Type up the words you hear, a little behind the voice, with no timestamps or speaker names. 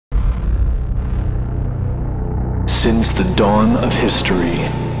Since the dawn of history,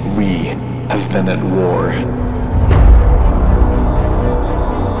 we have been at war.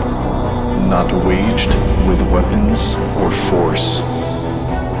 Not waged with weapons or force,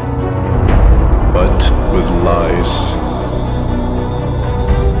 but with lies.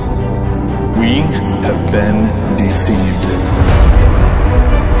 We have been deceived.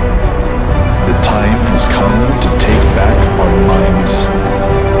 The time has come to take back our minds,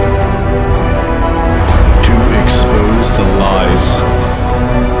 to expose the lies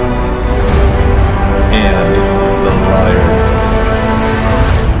and the liar.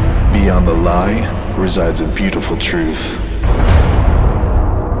 Beyond the lie resides a beautiful truth.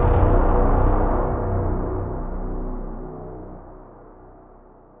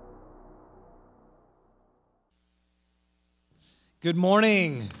 Good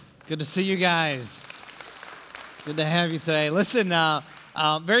morning. Good to see you guys. Good to have you today. Listen,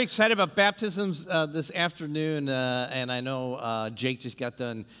 very excited about baptisms this afternoon, and I know Jake just got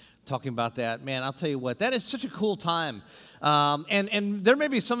done talking about that. Man, I'll tell you what, that is such a cool time. And there may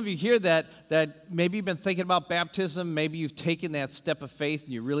be some of you here that maybe you've been thinking about baptism. Maybe you've taken that step of faith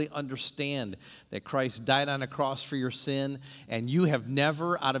and you really understand that Christ died on a cross for your sin, and you have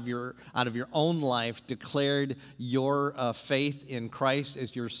never out of your own life declared your faith in Christ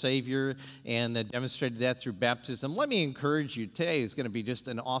as your Savior and demonstrated that through baptism. Let me encourage you. Today is going to be just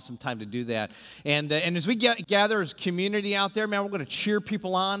an awesome time to do that. And as we gather as community out there, man, we're going to cheer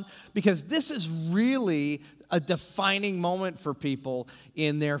people on, because this is really a defining moment for people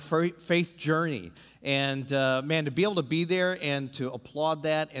in their faith journey. And man, to be able to be there and to applaud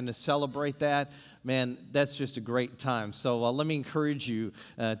that and to celebrate that, man, that's just a great time. So let me encourage you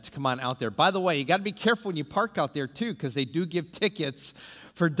to come on out there. By the way, you got to be careful when you park out there too, because they do give tickets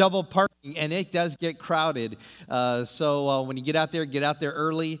for double parking, and it does get crowded. So when you get out there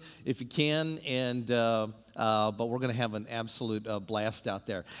early if you can, and but we're going to have an absolute blast out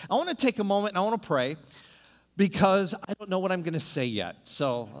there. I want to take a moment and I want to pray, because I don't know what I'm going to say yet.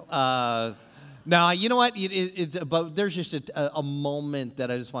 So now, you know what? But there's just a moment that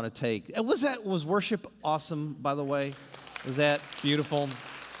I just want to take. Was worship awesome, by the way? Was that beautiful?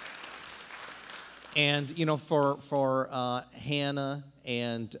 And, you know, for Hannah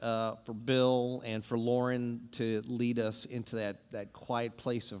and for Bill and for Lauren to lead us into that quiet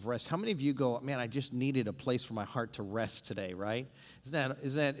place of rest. How many of you go, man, I just needed a place for my heart to rest today, right?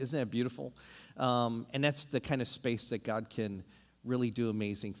 Isn't that beautiful? And that's the kind of space that God can really do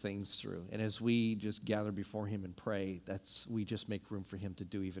amazing things through. And as we just gather before Him and pray, we just make room for Him to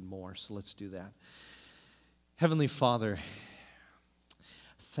do even more. So let's do that. Heavenly Father,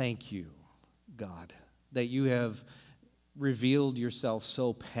 thank you, God, that you have revealed yourself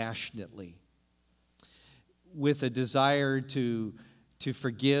so passionately with a desire to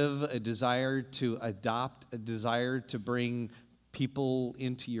forgive, a desire to adopt, a desire to bring people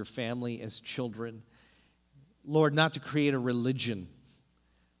into your family as children. Lord, not to create a religion,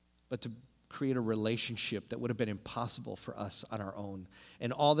 but to create a relationship that would have been impossible for us on our own.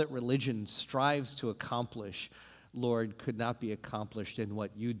 And all that religion strives to accomplish, Lord, could not be accomplished in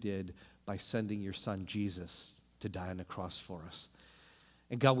what you did by sending your Son Jesus to die on the cross for us.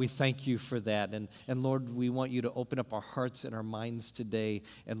 And God, we thank you for that. And Lord, we want you to open up our hearts and our minds today.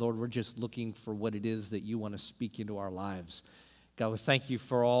 And Lord, we're just looking for what it is that you want to speak into our lives. God, we thank you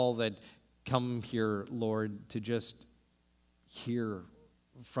for all that come here, Lord, to just hear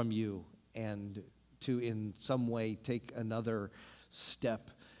from you and to in some way take another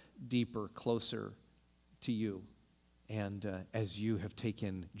step deeper, closer to you. And as you have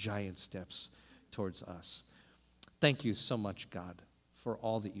taken giant steps towards us. Thank you so much, God, for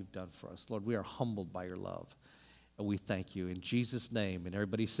all that you've done for us. Lord, we are humbled by your love, and we thank you. In Jesus' name, and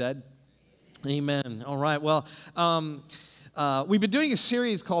everybody said, amen. All right, well, we've been doing a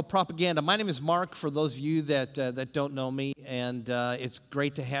series called Propaganda. My name is Mark, for those of you that don't know me, and it's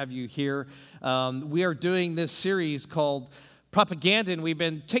great to have you here. We are doing this series called Propaganda, and we've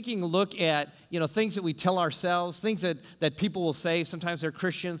been taking a look at, things that we tell ourselves, things that people will say. Sometimes they're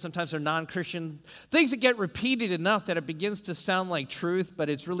Christian, sometimes they're non-Christian, things that get repeated enough that it begins to sound like truth, but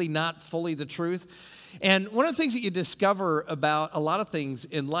it's really not fully the truth. And one of the things that you discover about a lot of things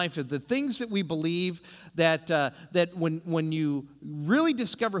in life is the things that we believe that when you really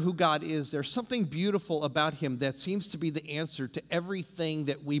discover who God is, there's something beautiful about Him that seems to be the answer to everything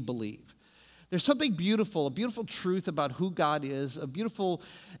that we believe. There's something beautiful, a beautiful truth about who God is, a beautiful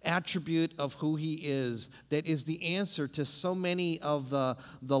attribute of who He is that is the answer to so many of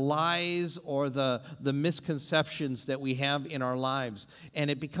the lies or the misconceptions that we have in our lives. And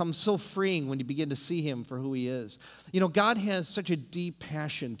it becomes so freeing when you begin to see Him for who He is. God has such a deep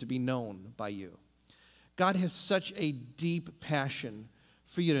passion to be known by you. God has such a deep passion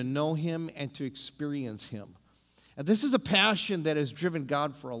for you to know him and to experience him. And this is a passion that has driven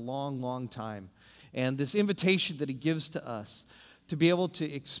God for a long, long time. And this invitation that he gives to us to be able to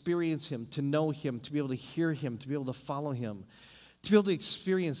experience him, to know him, to be able to hear him, to be able to follow him, to be able to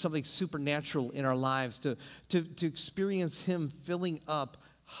experience something supernatural in our lives, to experience him filling up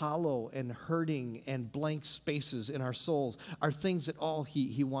hollow and hurting and blank spaces in our souls are things that all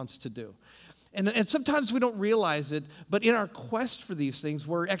he wants to do. And sometimes we don't realize it, but in our quest for these things,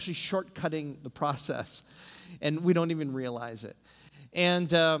 we're actually shortcutting the process, and we don't even realize it. And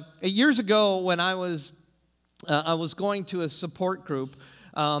years ago, when I was going to a support group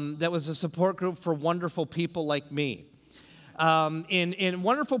that was a support group for wonderful people like me. In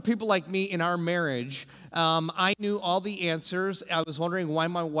wonderful people like me in our marriage, I knew all the answers. I was wondering why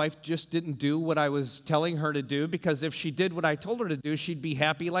my wife just didn't do what I was telling her to do, because if she did what I told her to do, she'd be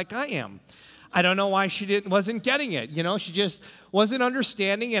happy like I am. I don't know why she wasn't getting it. You know, she just wasn't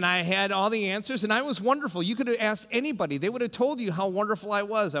understanding, and I had all the answers, and I was wonderful. You could have asked anybody. They would have told you how wonderful I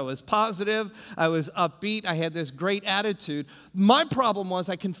was. I was positive. I was upbeat. I had this great attitude. My problem was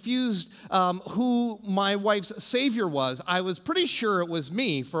I confused who my wife's Savior was. I was pretty sure it was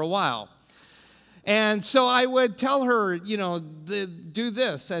me for a while. And so I would tell her, you know, do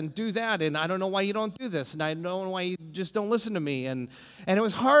this and do that, and I don't know why you don't do this, and I don't know why you just don't listen to me. And it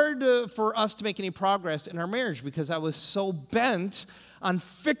was hard for us to make any progress in our marriage because I was so bent on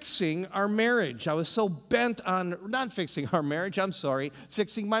fixing our marriage. I was so bent on not fixing our marriage,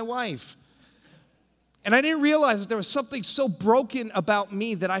 fixing my wife. And I didn't realize that there was something so broken about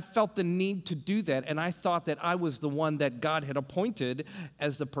me that I felt the need to do that. And I thought that I was the one that God had appointed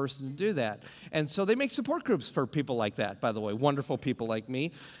as the person to do that. And so they make support groups for people like that, by the way, wonderful people like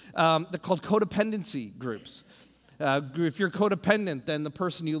me. They're called codependency groups. If you're codependent, then the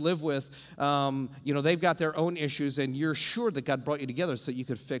person you live with, you know, they've got their own issues, and you're sure that God brought you together so you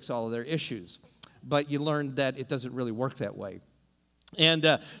could fix all of their issues. But you learn that it doesn't really work that way.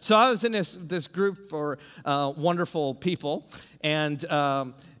 And so I was in this group for wonderful people, and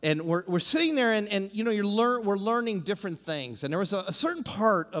we're sitting there, and you know, we're learning different things. And there was a certain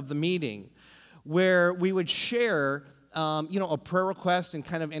part of the meeting where we would share, you know, a prayer request and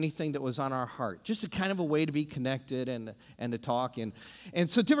kind of anything that was on our heart, just a kind of a way to be connected and to talk. And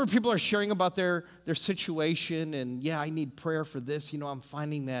so different people are sharing about their situation, and yeah, I need prayer for this. You know, I'm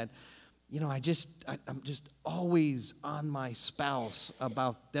finding that, you know, I'm just always on my spouse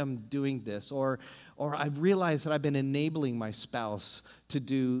about them doing this, or I realize that I've been enabling my spouse to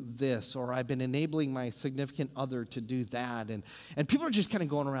do this, or I've been enabling my significant other to do that, and people are just kind of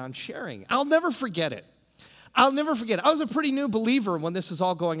going around sharing. I'll never forget it. I was a pretty new believer when this was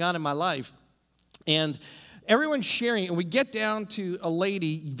all going on in my life, and everyone's sharing, and we get down to a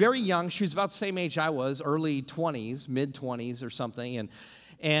lady, very young. She was about the same age I was, early 20s, mid-20s or something,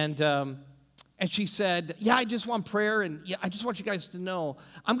 and she said, yeah, I just want prayer, and yeah, I just want you guys to know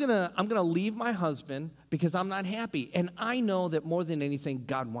I'm gonna leave my husband because I'm not happy. And I know that more than anything,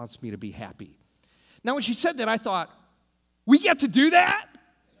 God wants me to be happy. Now, when she said that, I thought, we get to do that?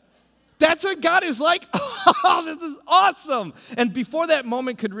 That's what God is like? Oh, this is awesome. And before that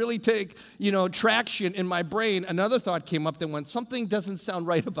moment could really take, you know, traction in my brain, another thought came up that went, something doesn't sound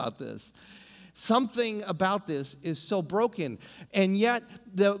right about this. Something about this is so broken. And yet,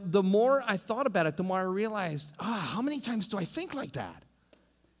 the more I thought about it, the more I realized, how many times do I think like that?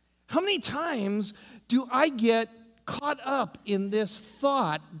 How many times do I get caught up in this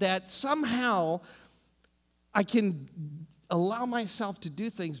thought that somehow I can allow myself to do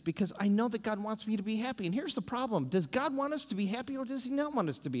things because I know that God wants me to be happy? And here's the problem. Does God want us to be happy, or does he not want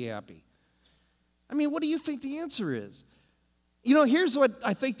us to be happy? I mean, what do you think the answer is? You know, here's what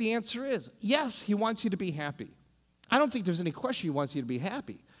I think the answer is. Yes, he wants you to be happy. I don't think there's any question he wants you to be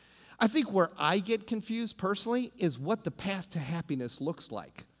happy. I think where I get confused personally is what the path to happiness looks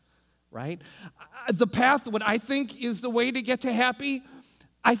like, right? The path, what I think is the way to get to happy,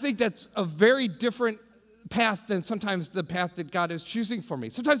 I think that's a very different path than sometimes the path that God is choosing for me.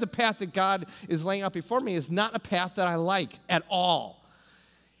 Sometimes the path that God is laying out before me is not a path that I like at all.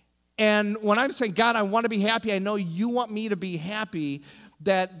 And when I'm saying, God, I want to be happy, I know you want me to be happy,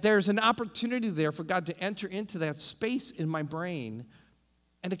 that there's an opportunity there for God to enter into that space in my brain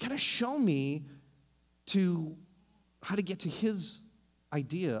and to kind of show me to how to get to his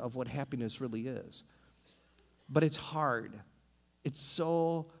idea of what happiness really is. But it's hard. It's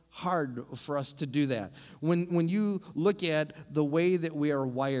so hard for us to do that. When you look at the way that we are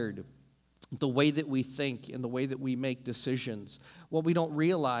wired, the way that we think and the way that we make decisions, what we don't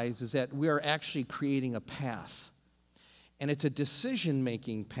realize is that we are actually creating a path. And it's a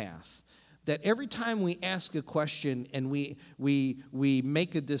decision-making path that every time we ask a question and we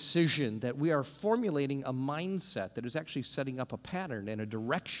make a decision, that we are formulating a mindset that is actually setting up a pattern and a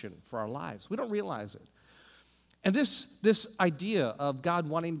direction for our lives. We don't realize it. And this idea of God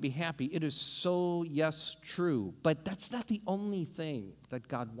wanting to be happy, it is so, yes, true. But that's not the only thing that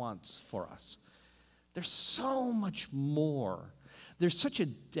God wants for us. There's so much more. There's such a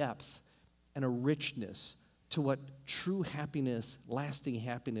depth and a richness to what true happiness, lasting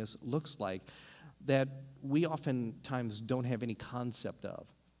happiness looks like that we oftentimes don't have any concept of.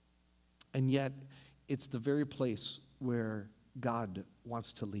 And yet, it's the very place where God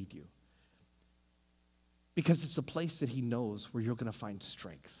wants to lead you. Because it's a place that he knows where you're going to find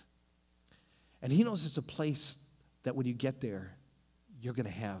strength. And he knows it's a place that when you get there, you're going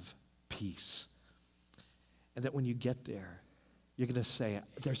to have peace. And that when you get there, you're going to say,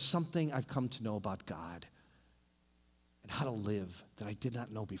 there's something I've come to know about God and how to live that I did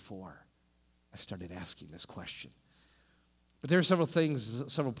not know before I started asking this question. But there are several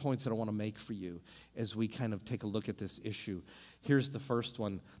points that I want to make for you as we kind of take a look at this issue. Here's the first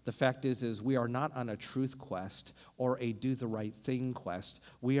one. The fact is we are not on a truth quest or a do the right thing quest.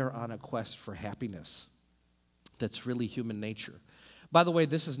 We are on a quest for happiness. That's really human nature. By the way,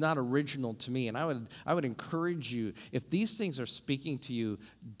 this is not original to me, and I would encourage you, if these things are speaking to you,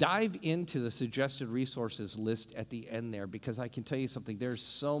 dive into the suggested resources list at the end there, because I can tell you something, there's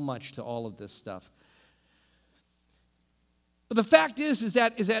so much to all of this stuff. But the fact is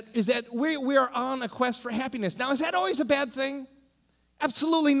that we are on a quest for happiness. Now, is that always a bad thing?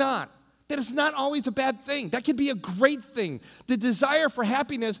 Absolutely not. That is not always a bad thing. That can be a great thing. The desire for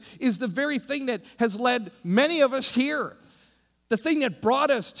happiness is the very thing that has led many of us here. The thing that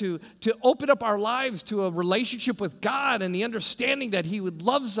brought us to open up our lives to a relationship with God and the understanding that he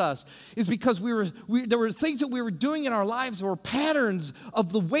loves us is because there were things that we were doing in our lives, there were patterns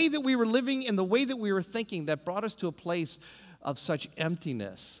of the way that we were living and the way that we were thinking that brought us to a place of such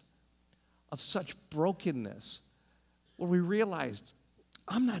emptiness, of such brokenness, where we realized,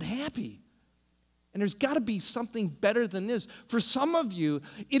 I'm not happy. And there's got to be something better than this. For some of you,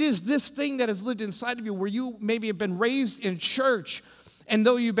 it is this thing that has lived inside of you where you maybe have been raised in church, and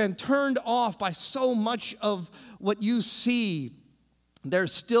though you've been turned off by so much of what you see, there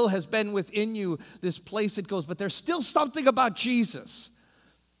still has been within you this place that goes, but there's still something about Jesus.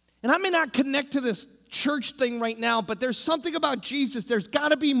 And I may not connect to this church thing right now, but there's something about Jesus. There's got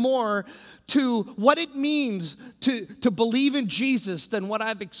to be more to what it means to believe in Jesus than what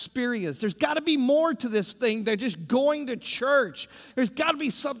I've experienced. There's got to be more to this thing than just going to church. There's got to be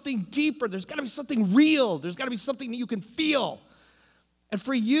something deeper. There's got to be something real. There's got to be something that you can feel. And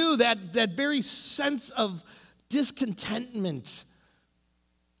for you, that very sense of discontentment,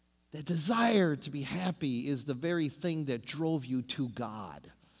 that desire to be happy is the very thing that drove you to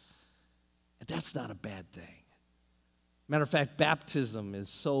God. And that's not a bad thing. Matter of fact, baptism is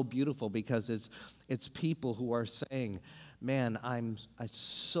so beautiful because it's people who are saying, man, I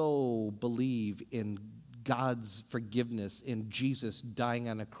so believe in God's forgiveness, in Jesus dying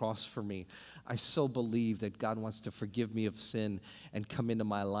on a cross for me. I so believe that God wants to forgive me of sin and come into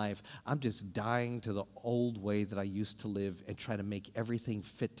my life. I'm just dying to the old way that I used to live and try to make everything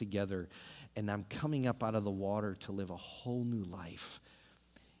fit together. And I'm coming up out of the water to live a whole new life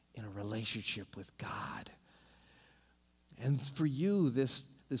in a relationship with God. And for you, this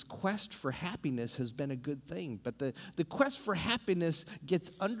quest for happiness has been a good thing. But the quest for happiness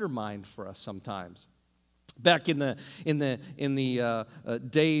gets undermined for us sometimes. Back in the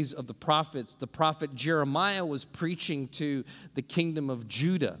days of the prophets, the prophet Jeremiah was preaching to the kingdom of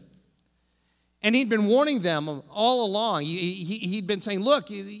Judah. And he'd been warning them all along. He'd been saying, look,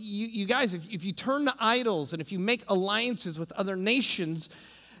 you guys, if you turn to idols and if you make alliances with other nations,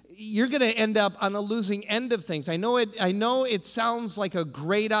 you're going to end up on the losing end of things. I know it sounds like a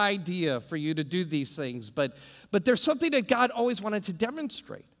great idea for you to do these things, but there's something that God always wanted to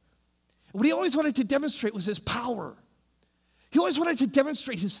demonstrate. What he always wanted to demonstrate was his power. He always wanted to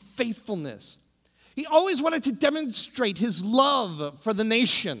demonstrate his faithfulness. He always wanted to demonstrate his love for the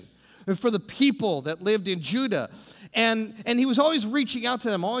nation and for the people that lived in Judah. And he was always reaching out to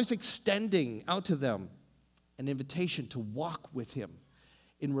them, always extending out to them an invitation to walk with him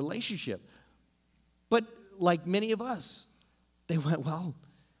in relationship. But like many of us, they went, well,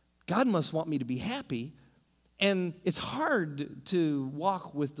 God must want me to be happy. And it's hard to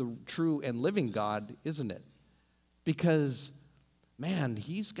walk with the true and living God, isn't it? Because, man,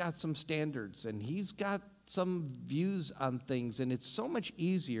 he's got some standards and he's got some views on things. And it's so much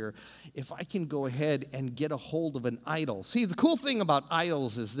easier if I can go ahead and get a hold of an idol. See, the cool thing about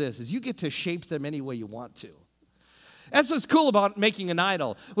idols is this, is you get to shape them any way you want to. That's what's cool about making an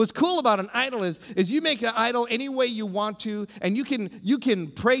idol. What's cool about an idol is you make an idol any way you want to, and you can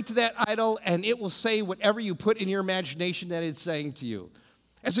pray to that idol, and it will say whatever you put in your imagination that it's saying to you.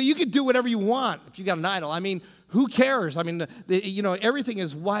 And so you can do whatever you want if you got an idol. I mean, who cares? I mean, everything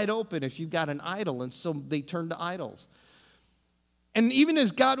is wide open if you've got an idol, and so they turn to idols. And even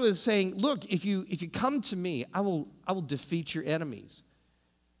as God was saying, look, if you come to me, I will defeat your enemies.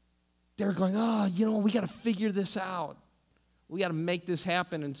 They're going, we got to figure this out. We got to make this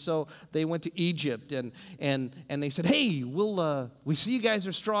happen. And so they went to Egypt, and they said, hey, we see you guys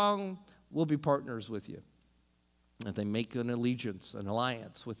are strong. We'll be partners with you. And they make an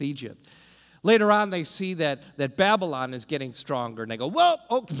alliance with Egypt. Later on, they see that Babylon is getting stronger, and they go, whoa,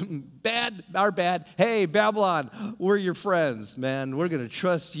 our bad. Hey, Babylon, we're your friends, man. We're going to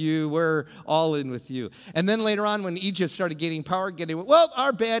trust you. We're all in with you. And then later on, when Egypt started gaining power,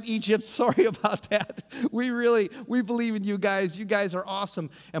 our bad, Egypt. Sorry about that. We believe in you guys. You guys are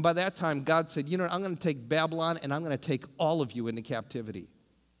awesome. And by that time, God said, I'm going to take Babylon, and I'm going to take all of you into captivity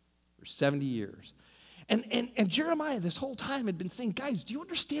for 70 years. And Jeremiah this whole time had been saying, guys, do you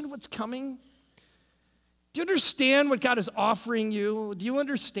understand what's coming? Do you understand what God is offering you? Do you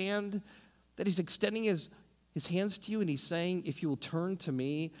understand that he's extending his hands to you, and he's saying, if you will turn to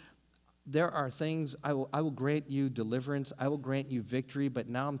me, there are things, I will grant you deliverance, I will grant you victory, but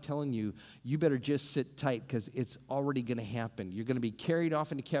now I'm telling you, you better just sit tight because it's already going to happen. You're going to be carried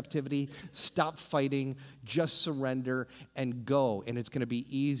off into captivity. Stop fighting, just surrender and go, and it's going to be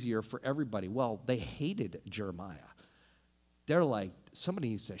easier for everybody. Well, they hated Jeremiah. They're like, somebody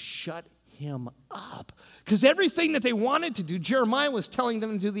needs to shut him up, because everything that they wanted to do, Jeremiah was telling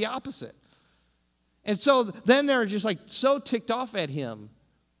them to do the opposite. And so then they're just like so ticked off at him.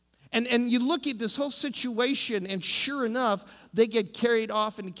 And you look at this whole situation, and sure enough, they get carried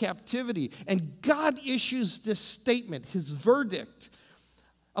off into captivity. And God issues this statement, his verdict,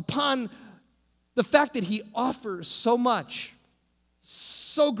 upon the fact that he offers so much,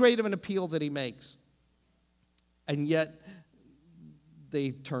 so great of an appeal that he makes. And yet,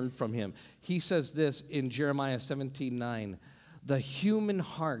 they turned from him. He says this in Jeremiah 17:9, the human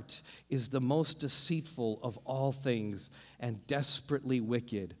heart is the most deceitful of all things and desperately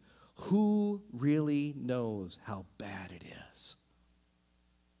wicked. Who really knows how bad it is?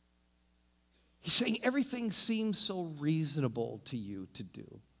 He's saying everything seems so reasonable to you to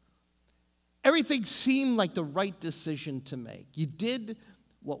do. Everything seemed like the right decision to make. You did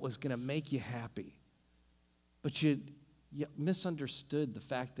what was going to make you happy, but you misunderstood the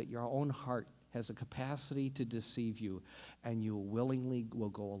fact that your own heart has a capacity to deceive you, and you willingly will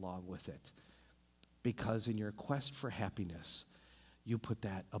go along with it, because in your quest for happiness, you put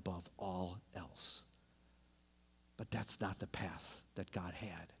that above all else. But that's not the path that God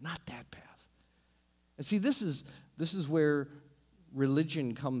had. Not that path. And see, this is where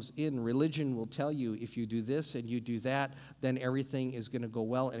religion comes in. Religion will tell you if you do this and you do that, then everything is going to go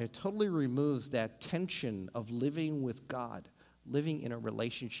well. And it totally removes that tension of living with God, living in a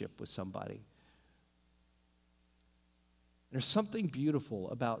relationship with somebody. There's something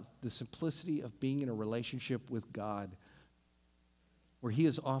beautiful about the simplicity of being in a relationship with God, where he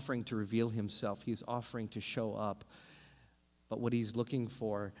is offering to reveal himself. He is offering to show up. But what he's looking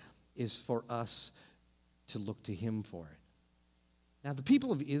for is for us to look to him for it. Now, the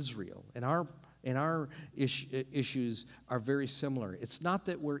people of Israel and our issues are very similar. It's not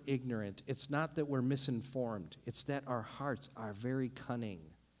that we're ignorant. It's not that we're misinformed. It's that our hearts are very cunning.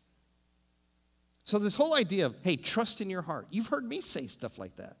 So this whole idea of, hey, trust in your heart. You've heard me say stuff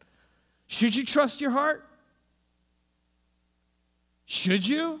like that. Should you trust your heart? Should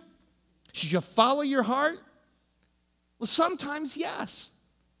you? Should you follow your heart? Well, sometimes yes.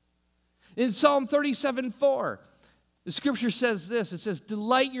 In Psalm 37:4, the scripture says this. It says,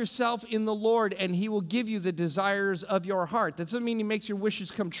 delight yourself in the Lord, and he will give you the desires of your heart. That doesn't mean he makes your wishes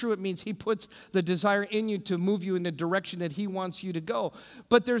come true. It means he puts the desire in you to move you in the direction that he wants you to go.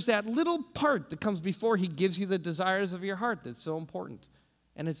 But there's that little part that comes before he gives you the desires of your heart that's so important.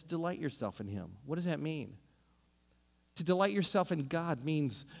 And it's delight yourself in him. What does that mean? To delight yourself in God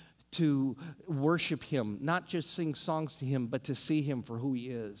means to worship him, not just sing songs to him, but to see him for who he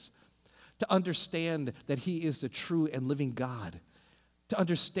is. To understand that he is the true and living God. To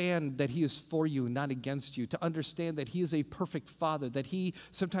understand that he is for you, not against you. To understand that he is a perfect father, that he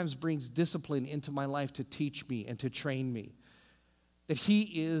sometimes brings discipline into my life to teach me and to train me. That he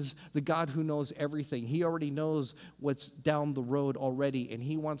is the God who knows everything. He already knows what's down the road already, and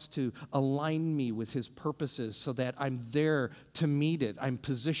he wants to align me with his purposes so that I'm there to meet it. I'm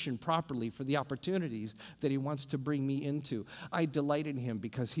positioned properly for the opportunities that he wants to bring me into. I delight in him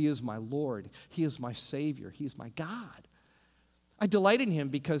because he is my Lord. He is my Savior. He is my God. I delight in him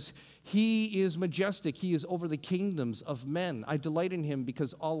because he is majestic. He is over the kingdoms of men. I delight in him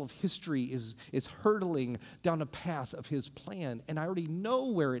because all of history is hurtling down a path of his plan, and I already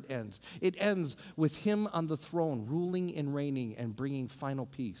know where it ends. It ends with him on the throne, ruling and reigning and bringing final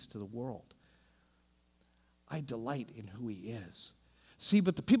peace to the world. I delight in who he is. See,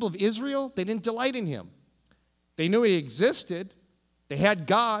 but the people of Israel, they didn't delight in him. They knew he existed. They had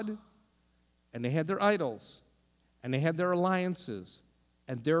God, and they had their idols, and they had their alliances,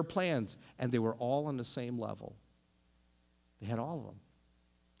 and their plans, and they were all on the same level. They had all of them.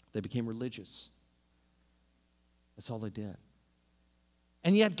 They became religious. That's all they did.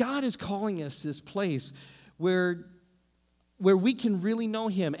 And yet God is calling us to this place where we can really know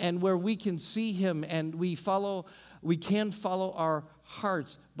him and where we can see him and we can follow our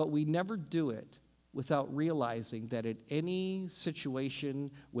hearts, but we never do it without realizing that at any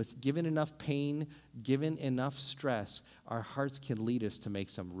situation with given enough pain, given enough stress, our hearts can lead us to make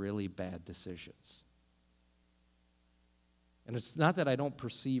some really bad decisions. And it's not that I don't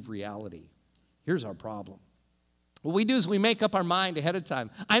perceive reality. Here's our problem. What we do is we make up our mind ahead of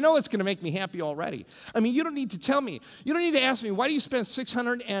time. I know it's going to make me happy already. I mean, you don't need to tell me. You don't need to ask me, why do you spend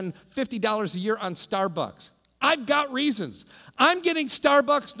 $650 a year on Starbucks? I've got reasons. I'm getting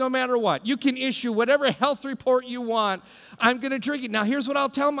Starbucks no matter what. You can issue whatever health report you want. I'm going to drink it. Now, here's what I'll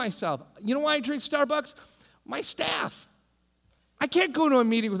tell myself. You know why I drink Starbucks? My staff. I can't go to a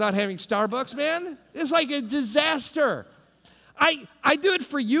meeting without having Starbucks, man. It's like a disaster. I do it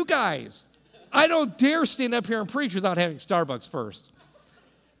for you guys. I don't dare stand up here and preach without having Starbucks first.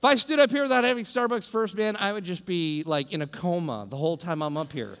 If I stood up here without having Starbucks first, man, I would just be like in a coma the whole time I'm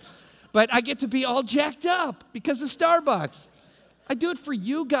up here. But I get to be all jacked up because of Starbucks. I do it for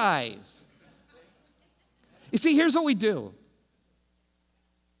you guys. You see, here's what we do.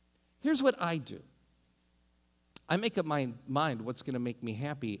 Here's what I do. I make up my mind what's going to make me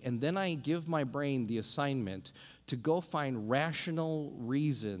happy, and then I give my brain the assignment to go find rational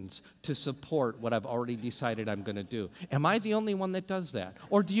reasons to support what I've already decided I'm going to do. Am I the only one that does that?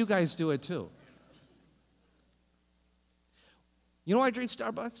 Or do you guys do it too? You know why I drink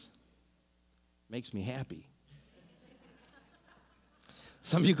Starbucks? Makes me happy.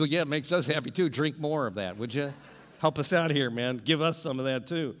 Some of you go, yeah, it makes us happy too. Drink more of that, would you? Help us out here, man. Give us some of that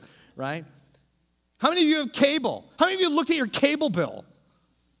too, right? How many of you have cable? How many of you looked at your cable bill?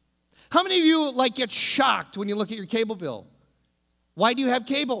 How many of you get shocked when you look at your cable bill? Why do you have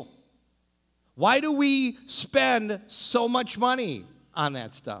cable? Why do we spend so much money on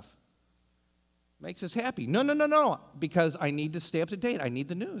that stuff? Makes us happy. No. Because I need to stay up to date. I need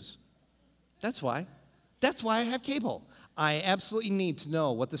the news. That's why. That's why I have cable. I absolutely need to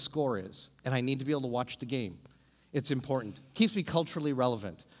know what the score is, and I need to be able to watch the game. It's important. Keeps me culturally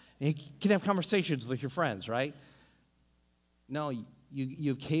relevant. And you can have conversations with your friends, right? No, you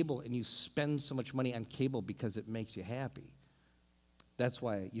have cable, and you spend so much money on cable because it makes you happy. That's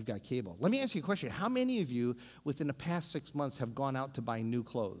why you've got cable. Let me ask you a question. How many of you within the past 6 months have gone out to buy new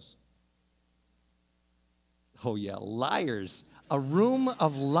clothes? Oh, yeah, liars. A room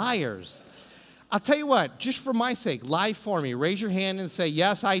of liars. I'll tell you what, just for my sake, lie for me. Raise your hand and say,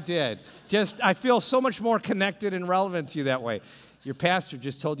 yes, I did. I feel so much more connected and relevant to you that way. Your pastor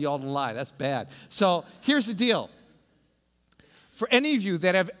just told you all to lie. That's bad. So here's the deal. For any of you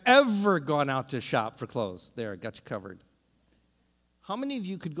that have ever gone out to shop for clothes, there, got you covered. How many of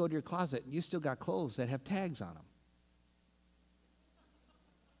you could go to your closet and you still got clothes that have tags on them?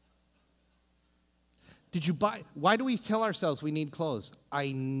 Did you buy? Why do we tell ourselves we need clothes?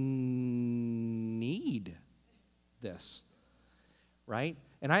 I need this, right?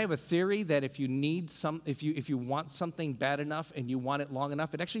 And I have a theory that if you want something bad enough and you want it long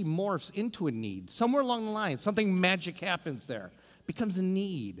enough, it actually morphs into a need. Somewhere along the line, something magic happens there. It becomes a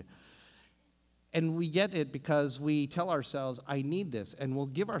need. And we get it because we tell ourselves, I need this. And we'll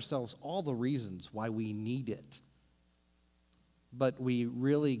give ourselves all the reasons why we need it. But we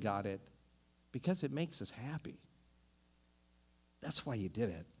really got it because it makes us happy. That's why you did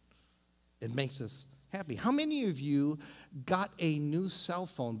it. It makes us happy. How many of you got a new cell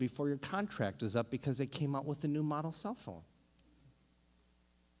phone before your contract was up because they came out with a new model cell phone?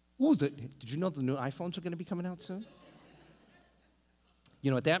 Ooh, did you know the new iPhones are going to be coming out soon? You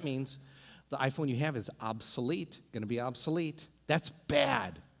know what that means? The iPhone you have is obsolete, going to be obsolete. That's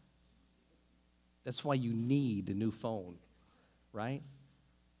bad. That's why you need a new phone, right?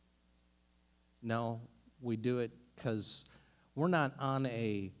 No, we do it because we're not on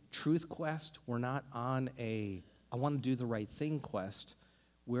a truth quest. We're not on a I want to do the right thing quest.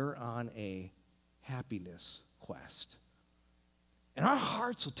 We're on a happiness quest. And our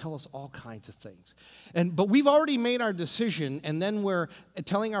hearts will tell us all kinds of things. But we've already made our decision, and then we're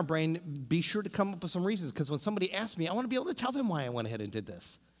telling our brain, be sure to come up with some reasons, because when somebody asks me, I want to be able to tell them why I went ahead and did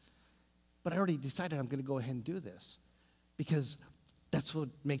this. But I already decided I'm going to go ahead and do this, because that's what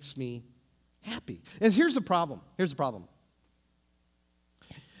makes me happy. And here's the problem.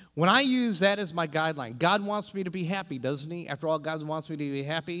 When I use that as my guideline, God wants me to be happy, doesn't he? After all, God wants me to be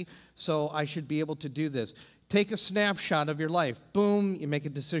happy, so I should be able to do this. Take a snapshot of your life. Boom, you make a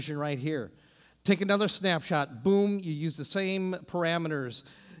decision right here. Take another snapshot. Boom, you use the same parameters.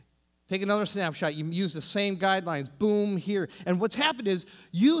 Take another snapshot. You use the same guidelines. Boom, here. And what's happened is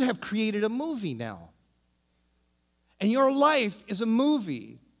you have created a movie now. And your life is a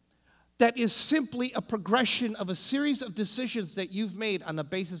movie that is simply a progression of a series of decisions that you've made on the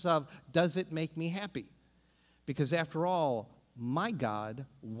basis of, does it make me happy? Because after all, my God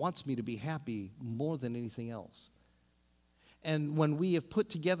wants me to be happy more than anything else. And when we have put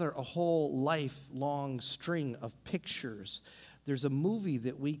together a whole lifelong string of pictures, there's a movie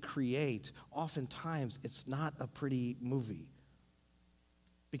that we create. Oftentimes, it's not a pretty movie.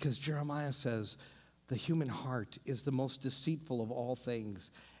 Because Jeremiah says, the human heart is the most deceitful of all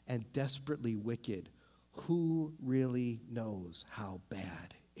things and desperately wicked. Who really knows how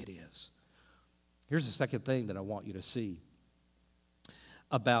bad it is? Here's the second thing that I want you to see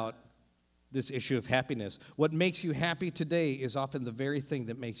about this issue of happiness. What makes you happy today is often the very thing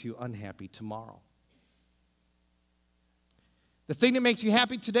that makes you unhappy tomorrow. The thing that makes you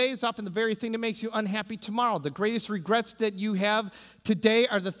happy today is often the very thing that makes you unhappy tomorrow. The greatest regrets that you have today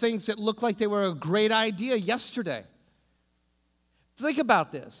are the things that look like they were a great idea yesterday. Think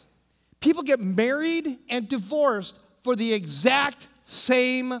about this. People get married and divorced for the exact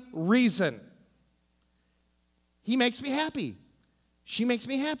same reason. He makes me happy. She makes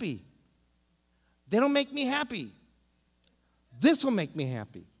me happy. They don't make me happy. This will make me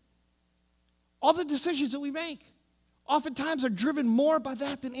happy. All the decisions that we make oftentimes are driven more by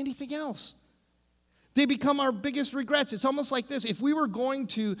that than anything else. They become our biggest regrets. It's almost like this. If we were going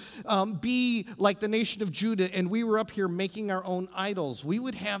to be like the nation of Judah and we were up here making our own idols, we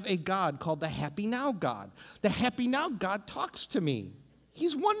would have a God called the Happy Now God. The Happy Now God talks to me.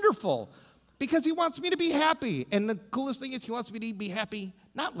 He's wonderful because he wants me to be happy. And the coolest thing is he wants me to be happy,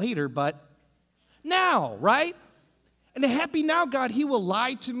 not later, but now, right? And the Happy Now God, he will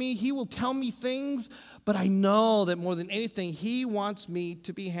lie to me. He will tell me things. But I know that more than anything, he wants me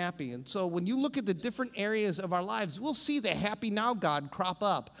to be happy. And so when you look at the different areas of our lives, we'll see the Happy Now God crop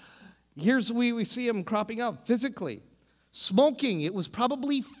up. Here's where we see him cropping up physically. Smoking, it was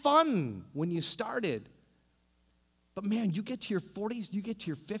probably fun when you started. But man, you get to your 40s, you get to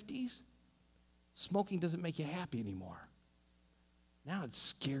your 50s, smoking doesn't make you happy anymore. Now it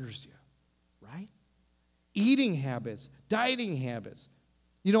scares you, right? Eating habits, dieting habits.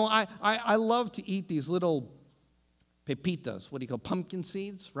 You know, I love to eat these little pepitas, what do you call pumpkin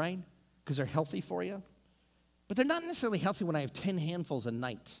seeds, right? Because they're healthy for you. But they're not necessarily healthy when I have 10 handfuls a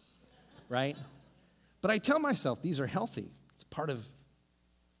night, right? But I tell myself these are healthy. It's part of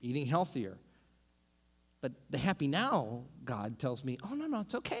eating healthier. But the Happy Now God tells me, oh, no,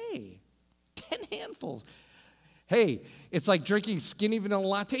 it's okay. 10 handfuls. Hey, it's like drinking skinny vanilla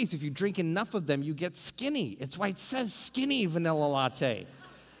lattes. If you drink enough of them, you get skinny. It's why it says skinny vanilla latte.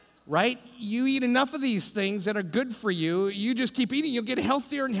 Right? You eat enough of these things that are good for you, you just keep eating, you'll get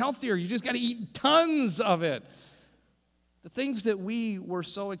healthier and healthier. You just got to eat tons of it. The things that we were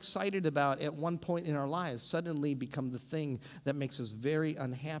so excited about at one point in our lives suddenly become the thing that makes us very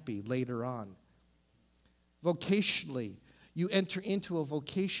unhappy later on. Vocationally, you enter into a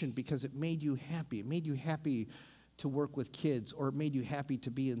vocation because it made you happy. It made you happy to work with kids, or it made you happy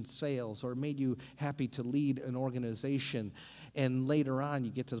to be in sales, or it made you happy to lead an organization. And later on, you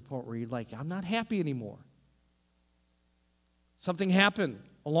get to the point where you're like, I'm not happy anymore. Something happened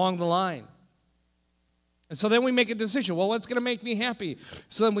along the line. And so then we make a decision. Well, what's going to make me happy?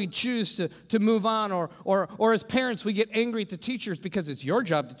 So then we choose to move on. Or as parents, we get angry at the teachers because it's your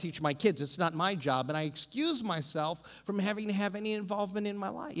job to teach my kids. It's not my job. And I excuse myself from having to have any involvement in my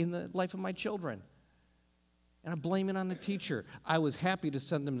life, in the life of my children. And I blame it on the teacher. I was happy to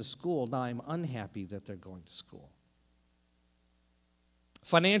send them to school. Now I'm unhappy that they're going to school.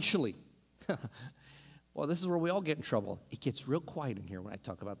 Financially. Well, this is where we all get in trouble. It gets real quiet in here when I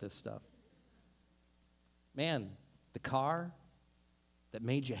talk about this stuff. Man, the car that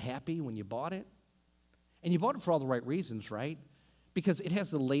made you happy when you bought it, and you bought it for all the right reasons, right? Because it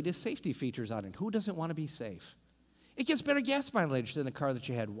has the latest safety features on it. Who doesn't want to be safe? It gets better gas mileage than the car that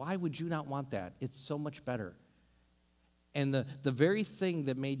you had. Why would you not want that? It's so much better. And the very thing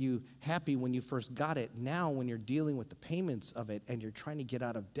that made you happy when you first got it, now when you're dealing with the payments of it and you're trying to get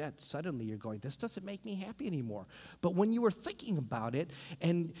out of debt, suddenly you're going, this doesn't make me happy anymore. But when you were thinking about it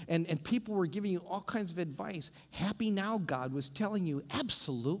and people were giving you all kinds of advice, happy now God was telling you,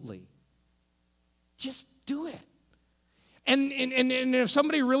 absolutely. Just do it. And if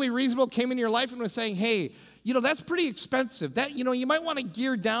somebody really reasonable came into your life and was saying, hey, that's pretty expensive. That, you might want to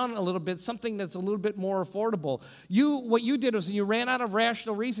gear down a little bit, something that's a little bit more affordable. What you did was you ran out of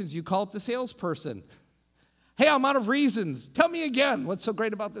rational reasons. You called up the salesperson. Hey, I'm out of reasons. Tell me again, what's so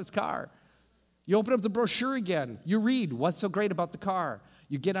great about this car? You open up the brochure again. You read, what's so great about the car?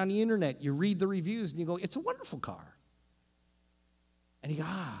 You get on the internet, you read the reviews, and you go, it's a wonderful car. And you go,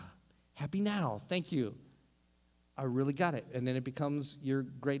 happy now, thank you. I really got it. And then it becomes your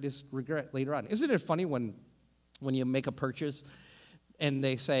greatest regret later on. Isn't it funny when you make a purchase and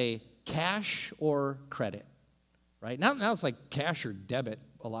they say cash or credit, right? Now it's like cash or debit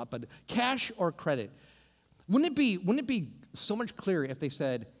a lot, but cash or credit. Wouldn't it be so much clearer if they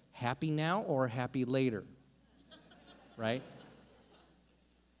said happy now or happy later, right?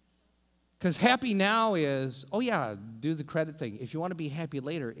 Because happy now is, oh yeah, do the credit thing. If you want to be happy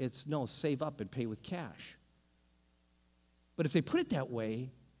later, it's no, save up and pay with cash. But if they put it that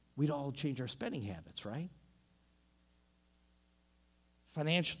way, we'd all change our spending habits, right?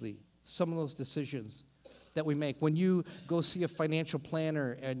 Financially, some of those decisions that we make, when you go see a financial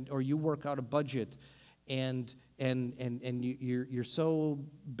planner or you work out a budget and you're so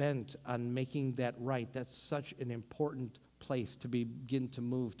bent on making that right, that's such an important place to begin to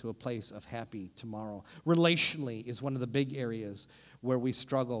move to a place of happy tomorrow. Relationally is one of the big areas where we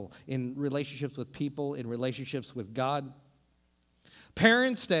struggle in relationships with people, in relationships with God.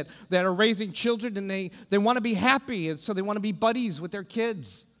 Parents that are raising children and they want to be happy, and so they want to be buddies with their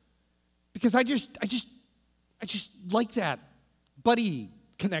kids. Because I just like that buddy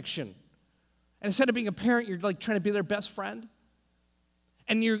connection. And instead of being a parent, you're like trying to be their best friend.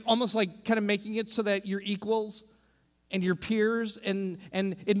 And you're almost like kind of making it so that you're equals and your peers, and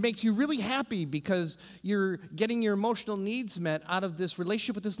it makes you really happy because you're getting your emotional needs met out of this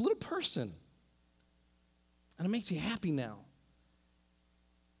relationship with this little person. And it makes you happy now.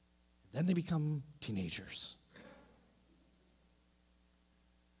 Then they become teenagers.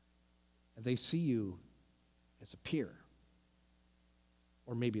 And they see you as a peer,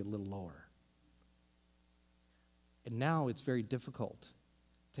 or maybe a little lower. And now it's very difficult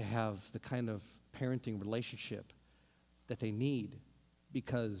to have the kind of parenting relationship that they need,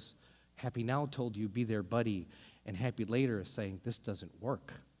 because Happy Now told you be their buddy, and Happy Later is saying this doesn't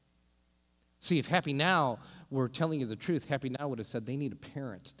work. See, if Happy Now were telling you the truth, Happy Now would have said they need a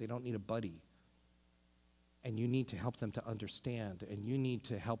parent. They don't need a buddy. And you need to help them to understand, and you need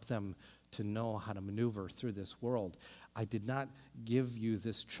to help them to know how to maneuver through this world. I did not give you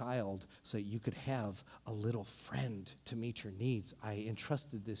this child so that you could have a little friend to meet your needs. I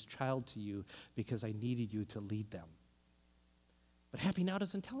entrusted this child to you because I needed you to lead them. But Happy Now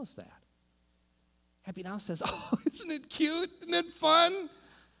doesn't tell us that. Happy Now says, oh, isn't it cute? Isn't it fun?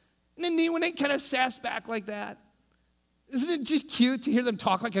 Isn't it neat when they kind of sass back like that? Isn't it just cute to hear them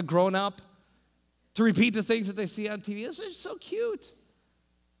talk like a grown-up? To repeat the things that they see on TV? It's just so cute.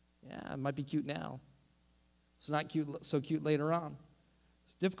 Yeah, it might be cute now. It's not cute, so cute later on.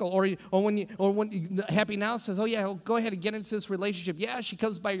 It's difficult. Or when Happy Now says, oh yeah, go ahead and get into this relationship. Yeah, she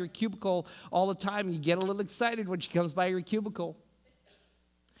comes by your cubicle all the time. And you get a little excited when she comes by your cubicle.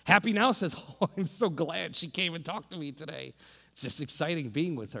 Happy Now says, oh, I'm so glad she came and talked to me today. It's just exciting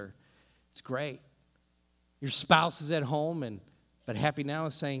being with her. It's great. Your spouse is at home, but Happy Now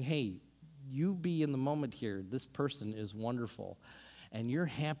is saying, hey, you be in the moment here. This person is wonderful. And you're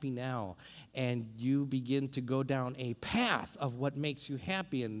happy now. And you begin to go down a path of what makes you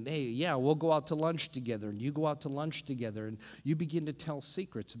happy. And hey, yeah, we'll go out to lunch together. And you go out to lunch together. And you begin to tell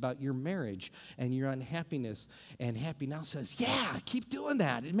secrets about your marriage and your unhappiness. And Happy Now says, yeah, keep doing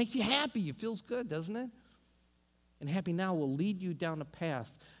that. It makes you happy. It feels good, doesn't it? And Happy Now will lead you down a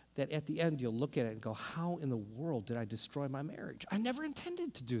path that at the end you'll look at it and go, how in the world did I destroy my marriage? I never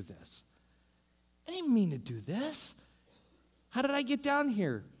intended to do this. I didn't mean to do this. How did I get down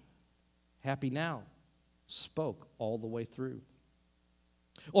here? Happy Now spoke all the way through.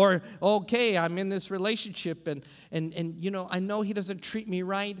 Or, okay, I'm in this relationship and I know he doesn't treat me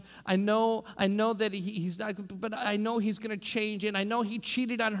right. I know that he's not, but I know he's going to change. And I know he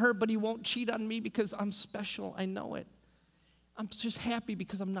cheated on her, but he won't cheat on me because I'm special. I know it. I'm just happy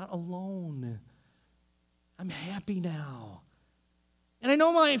because I'm not alone. I'm happy now. And I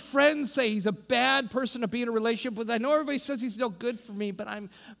know my friends say he's a bad person to be in a relationship with. I know everybody says he's no good for me, but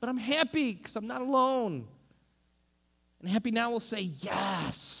I'm happy because I'm not alone. And happy now will say,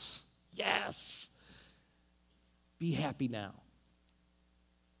 yes, yes. Be happy now.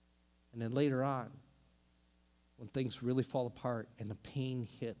 And then later on, when things really fall apart and the pain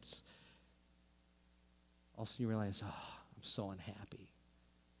hits, all of a sudden you realize, oh, I'm so unhappy.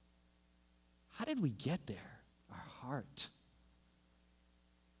 How did we get there? Our heart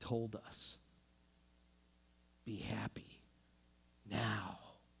told us, be happy now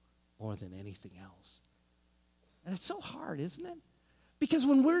more than anything else. And it's so hard, isn't it? Because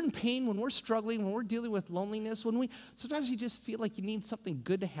when we're in pain, when we're struggling, when we're dealing with loneliness, sometimes you just feel like you need something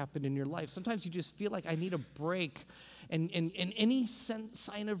good to happen in your life. Sometimes you just feel like I need a break. And any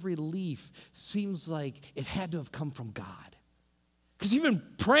sign of relief seems like it had to have come from God. Because you've been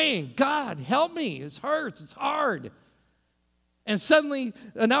praying, God, help me. It hurts. It's hard. And suddenly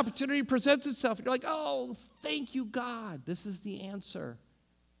an opportunity presents itself. And you're like, oh, thank you, God. This is the answer.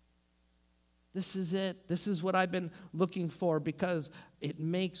 This is it. This is what I've been looking for because it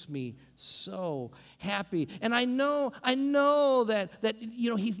makes me so happy. And I know that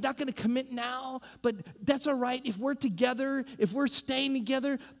he's not going to commit now, but that's all right. If we're together, if we're staying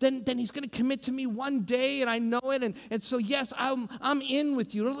together, then he's going to commit to me one day, and I know it. And so yes, I'm in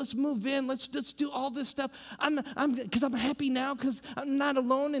with you. Let's move in. Let's do all this stuff. Because I'm happy now because I'm not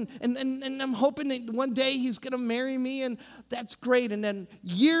alone, and I'm hoping that one day he's going to marry me, and that's great. And then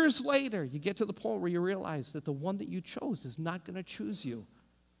years later, you get to the point where you realize that the one that you chose is not going to choose you.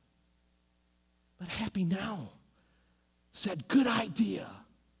 But happy now said, good idea.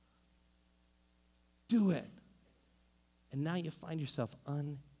 Do it. And now you find yourself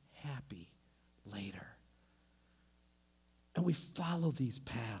unhappy later. And we follow these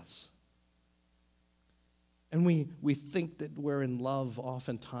paths. And we think that we're in love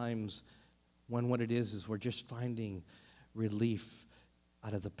oftentimes when what it is we're just finding relief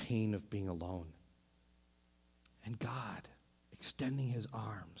out of the pain of being alone. And God extending his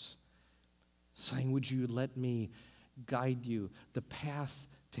arms, saying, would you let me guide you? The path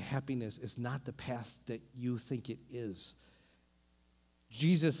to happiness is not the path that you think it is.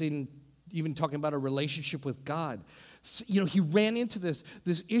 Jesus, even talking about a relationship with God, he ran into this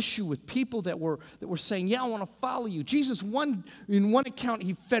issue with people that were saying, yeah, I want to follow you. Jesus, in one account,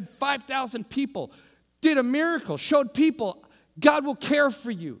 he fed 5,000 people, did a miracle, showed people God will care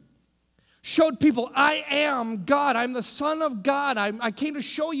for you. Showed people, I am God. I'm the Son of God. I came to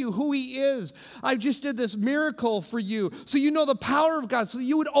show you who he is. I just did this miracle for you so you know the power of God, so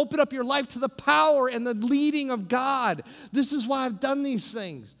you would open up your life to the power and the leading of God. This is why I've done these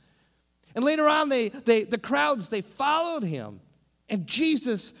things. And later on, the crowds, they followed him. And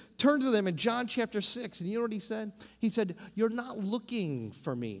Jesus turned to them in John chapter 6. And you know what he said? He said, you're not looking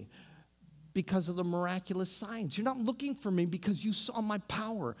for me because of the miraculous signs. You're not looking for me because you saw my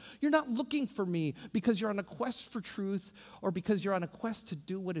power. You're not looking for me because you're on a quest for truth or because you're on a quest to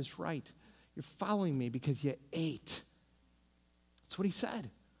do what is right. You're following me because you ate. That's what he said.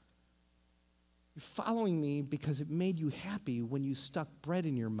 You're following me because it made you happy when you stuck bread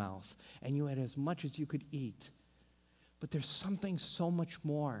in your mouth and you had as much as you could eat. But there's something so much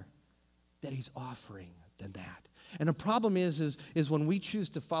more that he's offering than that. And the problem is when we choose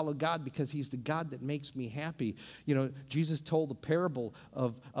to follow God because he's the God that makes me happy. Jesus told the parable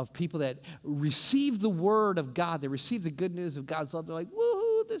of people that receive the word of God. They receive the good news of God's love. They're like,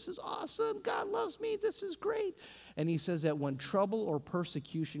 woohoo, this is awesome. God loves me. This is great. And he says that when trouble or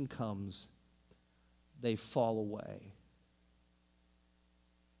persecution comes, they fall away.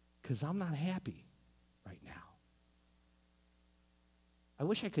 Because I'm not happy right now. I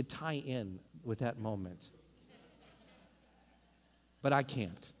wish I could tie in with that moment. But I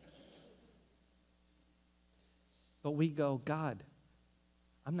can't. But we go, God,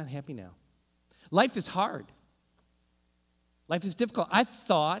 I'm not happy now. Life is hard. Life is difficult. I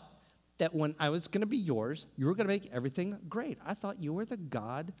thought that when I was going to be yours, you were going to make everything great. I thought you were the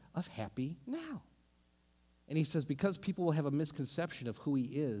God of happy now. And he says, because people will have a misconception of who he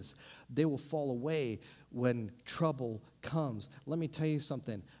is, they will fall away when trouble comes. Let me tell you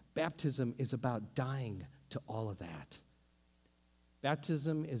something. Baptism is about dying to all of that.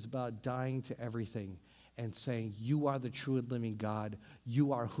 Baptism is about dying to everything and saying, you are the true and living God.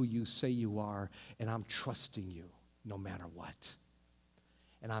 You are who you say you are, and I'm trusting you no matter what.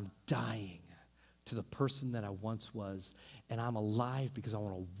 And I'm dying to the person that I once was, and I'm alive because I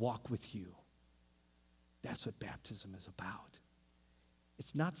want to walk with you. That's what baptism is about.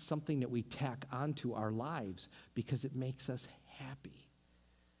 It's not something that we tack onto our lives because it makes us happy.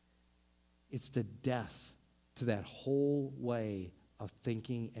 It's the death to that whole way of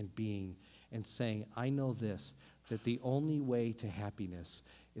thinking and being and saying, I know this, that the only way to happiness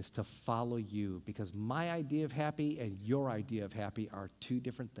is to follow you, because my idea of happy and your idea of happy are two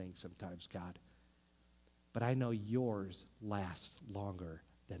different things sometimes, God. But I know yours lasts longer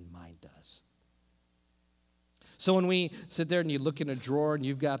than mine does. So when we sit there and you look in a drawer and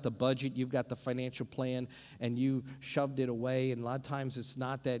you've got the budget, you've got the financial plan, and you shoved it away, and a lot of times it's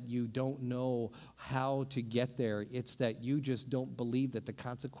not that you don't know how to get there. It's that you just don't believe that the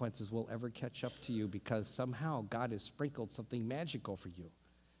consequences will ever catch up to you, because somehow God has sprinkled something magical for you.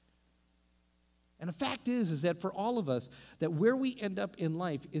 And the fact is that for all of us, that where we end up in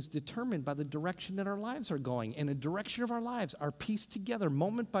life is determined by the direction that our lives are going. And the direction of our lives are pieced together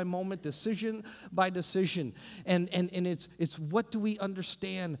moment by moment, decision by decision. And it's what do we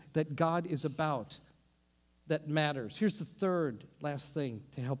understand that God is about that matters. Here's the third last thing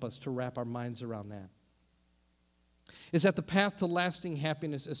to help us to wrap our minds around that. Is that the path to lasting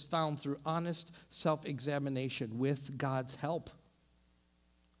happiness is found through honest self-examination with God's help.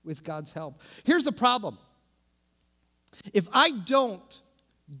 With God's help. Here's the problem. If I don't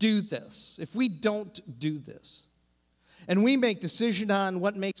do this, if we don't do this, and we make decision on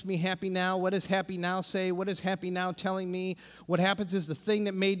what makes me happy now, what does happy now say, what is happy now telling me, what happens is the thing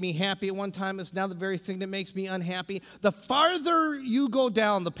that made me happy at one time is now the very thing that makes me unhappy. The farther you go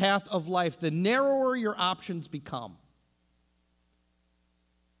down the path of life, the narrower your options become.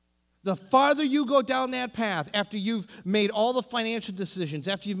 The farther you go down that path, after you've made all the financial decisions,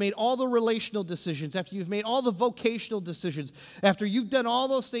 after you've made all the relational decisions, after you've made all the vocational decisions, after you've done all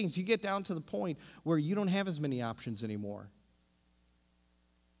those things, you get down to the point where you don't have as many options anymore.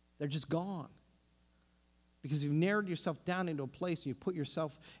 They're just gone. Because you've narrowed yourself down into a place, and you put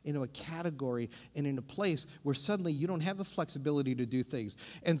yourself into a category and in a place where suddenly you don't have the flexibility to do things.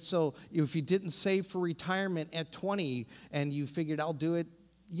 And so if you didn't save for retirement at 20 and you figured I'll do it,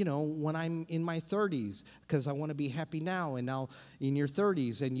 when I'm in my 30s, because I want to be happy now, and now in your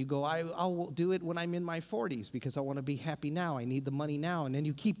 30s, and you go, I'll do it when I'm in my 40s, because I want to be happy now, I need the money now, and then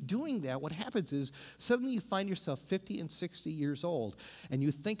you keep doing that. What happens is, suddenly you find yourself 50 and 60 years old, and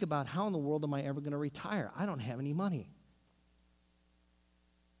you think about, how in the world am I ever going to retire? I don't have any money.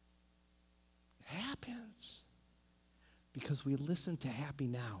 It happens. Because we listen to happy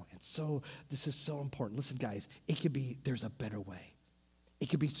now, and so this is so important. Listen, guys, there's a better way. It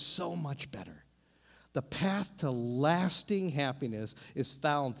could be so much better. The path to lasting happiness is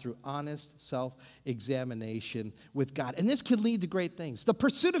found through honest self-examination with God. And this can lead to great things. The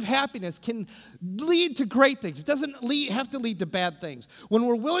pursuit of happiness can lead to great things. It doesn't have to lead to bad things. When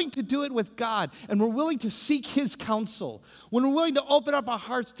we're willing to do it with God, and we're willing to seek His counsel, when we're willing to open up our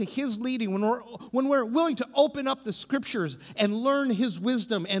hearts to His leading, when we're willing to open up the Scriptures and learn His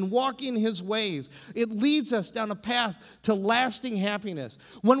wisdom and walk in His ways, it leads us down a path to lasting happiness.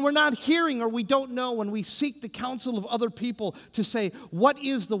 When we're not hearing or we don't know, when we seek the counsel of other people to say, what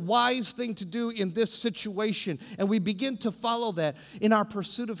is the wise thing to do in this situation? And we begin to follow that. In our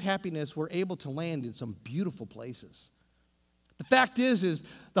pursuit of happiness, we're able to land in some beautiful places. The fact is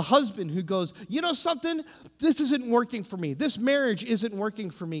the husband who goes, you know something? This isn't working for me. This marriage isn't working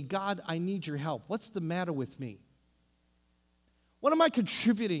for me. God, I need your help. What's the matter with me? What am I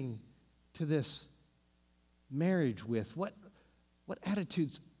contributing to this marriage with? What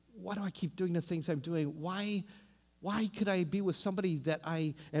attitudes? Why do I keep doing the things I'm doing? Why could I be with somebody that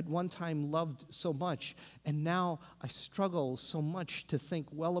I at one time loved so much, and now I struggle so much to think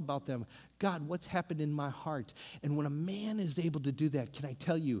well about them? God, what's happened in my heart? And when a man is able to do that, can I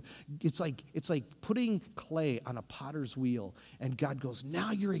tell you, it's like putting clay on a potter's wheel, and God goes,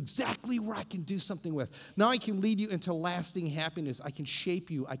 now you're exactly where I can do something with. Now I can lead you into lasting happiness. I can shape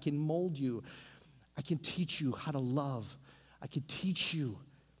you. I can mold you. I can teach you how to love. I can teach you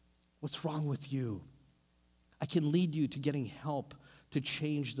what's wrong with you. I can lead you to getting help to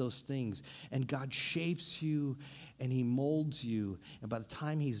change those things. And God shapes you and He molds you. And by the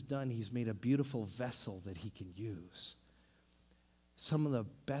time He's done, He's made a beautiful vessel that He can use. Some of the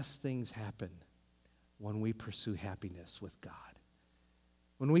best things happen when we pursue happiness with God.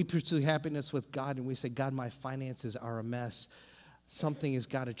 When we pursue happiness with God and we say, God, my finances are a mess. Something has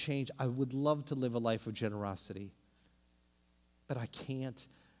got to change. I would love to live a life of generosity, but I can't,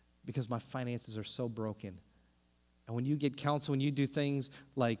 because my finances are so broken. And when you get counsel, when you do things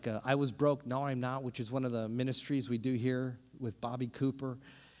like I Was Broke, Now I'm Not, which is one of the ministries we do here with Bobby Cooper,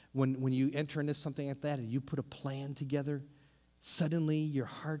 when you enter into something like that and you put a plan together, suddenly your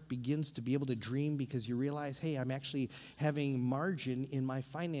heart begins to be able to dream, because you realize, hey, I'm actually having margin in my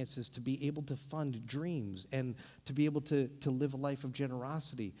finances to be able to fund dreams and to be able to live a life of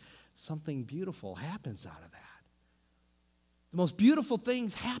generosity. Something beautiful happens out of that. The most beautiful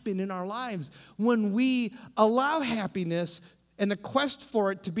things happen in our lives when we allow happiness and the quest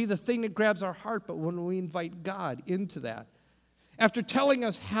for it to be the thing that grabs our heart, but when we invite God into that. After telling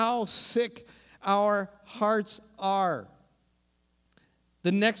us how sick our hearts are,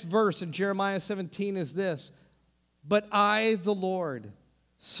 the next verse in Jeremiah 17 is this: "But I, the Lord,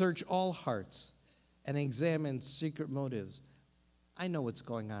 search all hearts and examine secret motives." I know what's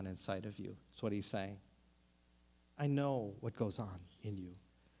going on inside of you. That's what he's saying. I know what goes on in you.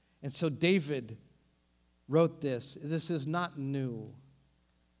 And so David wrote this. This is not new,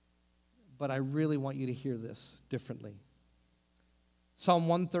 but I really want you to hear this differently. Psalm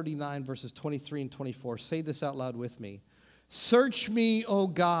 139, verses 23 and 24. Say this out loud with me. "Search me, O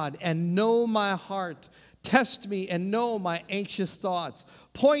God, and know my heart. Test me and know my anxious thoughts.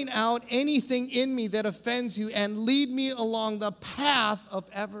 Point out anything in me that offends you and lead me along the path of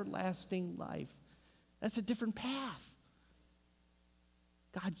everlasting life." That's a different path.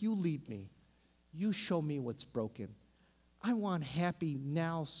 God, you lead me. You show me what's broken. I want happy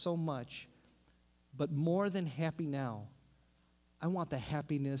now so much, but more than happy now, I want the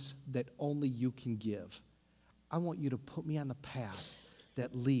happiness that only you can give. I want you to put me on the path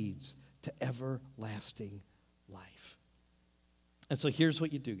that leads to everlasting life. And so here's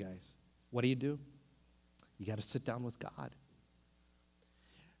what you do, guys. What do? You got to sit down with God.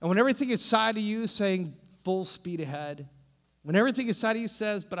 And when everything inside of you is saying full speed ahead, when everything inside of you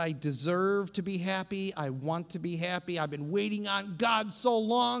says, "But I deserve to be happy, I want to be happy, I've been waiting on God so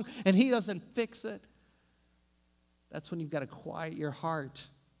long and he doesn't fix it," that's when you've got to quiet your heart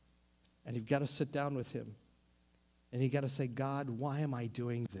and you've got to sit down with him. And you've got to say, "God, why am I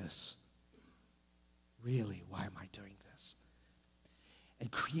doing this? Really, why am I doing this?"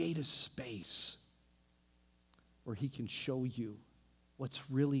 And create a space where he can show you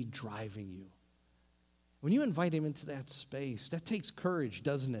what's really driving you. When you invite him into that space, that takes courage,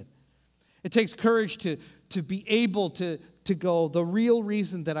 doesn't it? It takes courage to be able to go, the real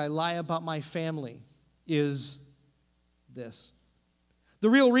reason that I lie about my family is this. The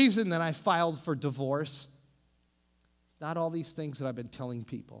real reason that I filed for divorce, it's not all these things that I've been telling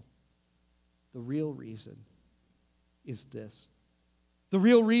people. The real reason is this. The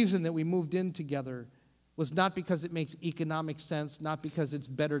real reason that we moved in together was not because it makes economic sense, not because it's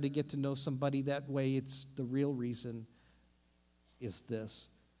better to get to know somebody that way. It's the real reason is this.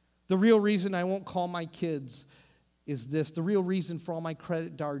 The real reason I won't call my kids is this. The real reason for all my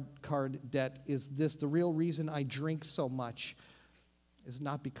credit card debt is this. The real reason I drink so much is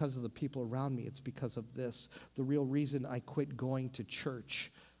not because of the people around me. It's because of this. The real reason I quit going to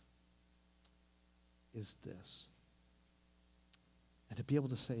church is this. And to be able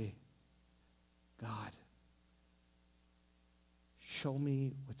to say, "God, show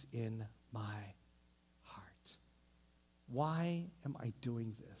me what's in my heart. Why am I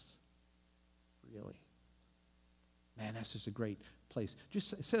doing this? Really?" Man, that's just a great place.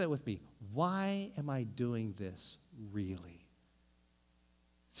 Just say that with me. Why am I doing this really?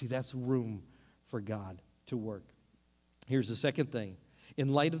 See, that's room for God to work. Here's the second thing.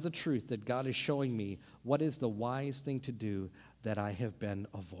 In light of the truth that God is showing me, what is the wise thing to do that I have been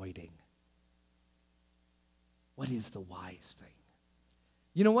avoiding? What is the wise thing?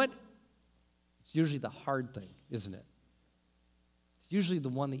 You know what? It's usually the hard thing, isn't it? It's usually the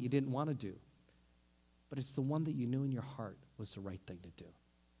one that you didn't want to do. But it's the one that you knew in your heart was the right thing to do.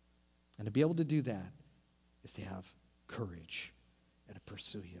 And to be able to do that is to have courage and to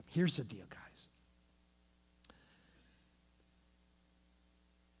pursue him. Here's the deal, guys.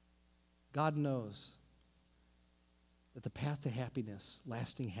 God knows that the path to happiness,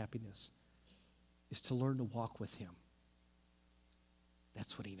 lasting happiness, is to learn to walk with him.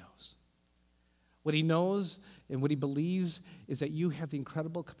 That's what he knows. What he knows and what he believes is that you have the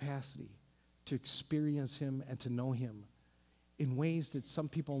incredible capacity to experience him and to know him in ways that some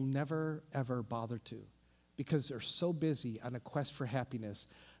people never, ever bother to, because they're so busy on a quest for happiness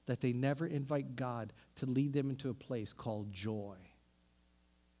that they never invite God to lead them into a place called joy,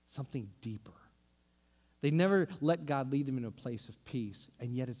 something deeper. They never let God lead them into a place of peace,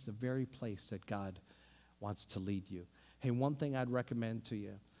 and yet it's the very place that God wants to lead you. Hey, one thing I'd recommend to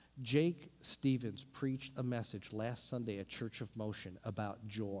you, Jake Stevens preached a message last Sunday at Church of Motion about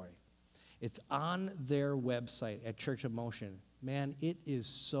joy. It's on their website at Church of Motion. Man, it is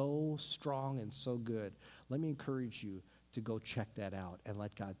so strong and so good. Let me encourage you to go check that out and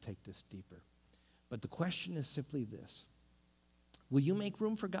let God take this deeper. But the question is simply this. Will you make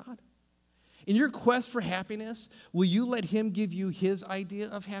room for God? In your quest for happiness, will you let him give you his idea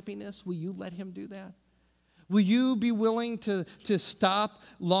of happiness? Will you let him do that? Will you be willing to stop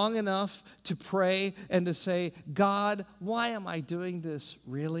long enough to pray and to say, God, why am I doing this,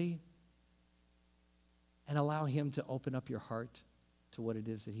 really? And allow him to open up your heart to what it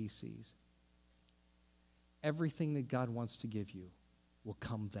is that he sees. Everything that God wants to give you will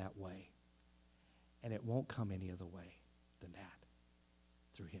come that way. And it won't come any other way than that,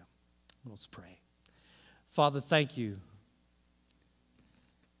 through him. Let's pray. Father, thank you.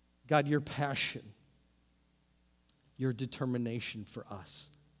 God, your passion, your determination for us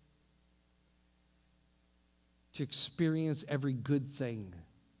to experience every good thing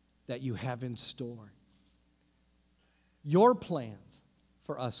that you have in store. Your plans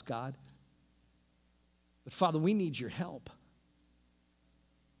for us, God. But Father, we need your help.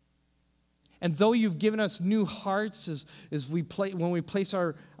 And though you've given us new hearts when we place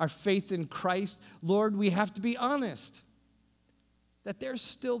our faith in Christ, Lord, we have to be honest that there's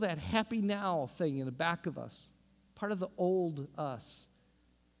still that happy now thing in the back of us, part of the old us,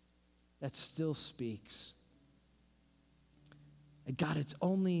 that still speaks. And God, it's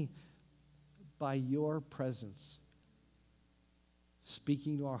only by your presence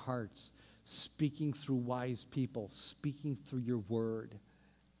speaking to our hearts, speaking through wise people, speaking through your word,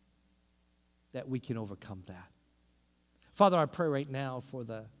 that we can overcome that. Father, I pray right now for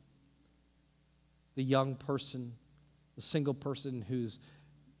the young person, the single person who's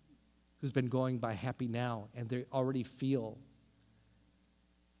been going by happy now, and they already feel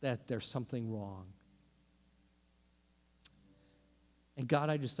that there's something wrong. And God,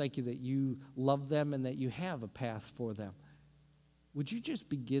 I just thank you that you love them and that you have a path for them. Would you just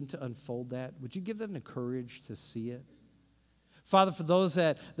begin to unfold that? Would you give them the courage to see it? Father, for those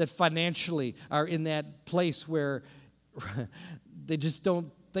that financially are in that place where they just don't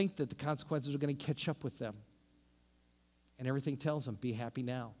think that the consequences are going to catch up with them, and everything tells them, be happy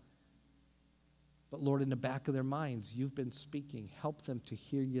now. But Lord, in the back of their minds, you've been speaking. Help them to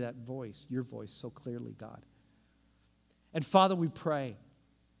hear that voice, your voice so clearly, God. And Father, we pray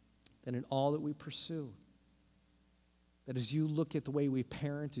that in all that we pursue, that as you look at the way we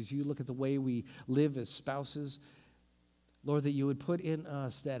parent, as you look at the way we live as spouses, Lord, that you would put in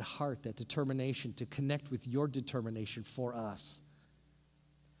us that heart, that determination to connect with your determination for us.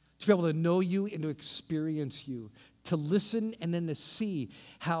 To be able to know you and to experience you. To listen and then to see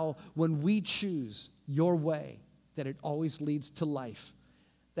how when we choose your way, that it always leads to life.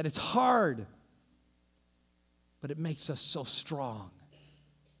 That it's hard, but it makes us so strong.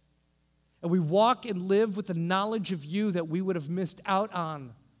 And we walk and live with the knowledge of you that we would have missed out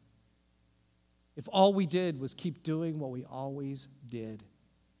on if all we did was keep doing what we always did.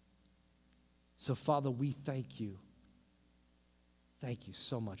 So, Father, we thank you. Thank you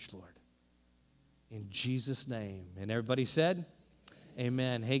so much, Lord. In Jesus' name. And everybody said,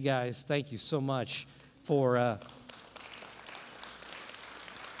 amen. Hey, guys, thank you so much for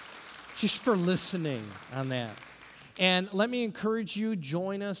just for listening on that. And let me encourage you,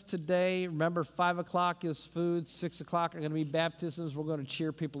 join us today. Remember, 5 o'clock is food. 6 o'clock are going to be baptisms. We're going to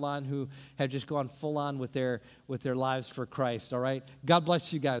cheer people on who have just gone full on with their lives for Christ, all right? God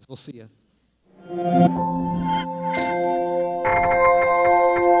bless you guys. We'll see you.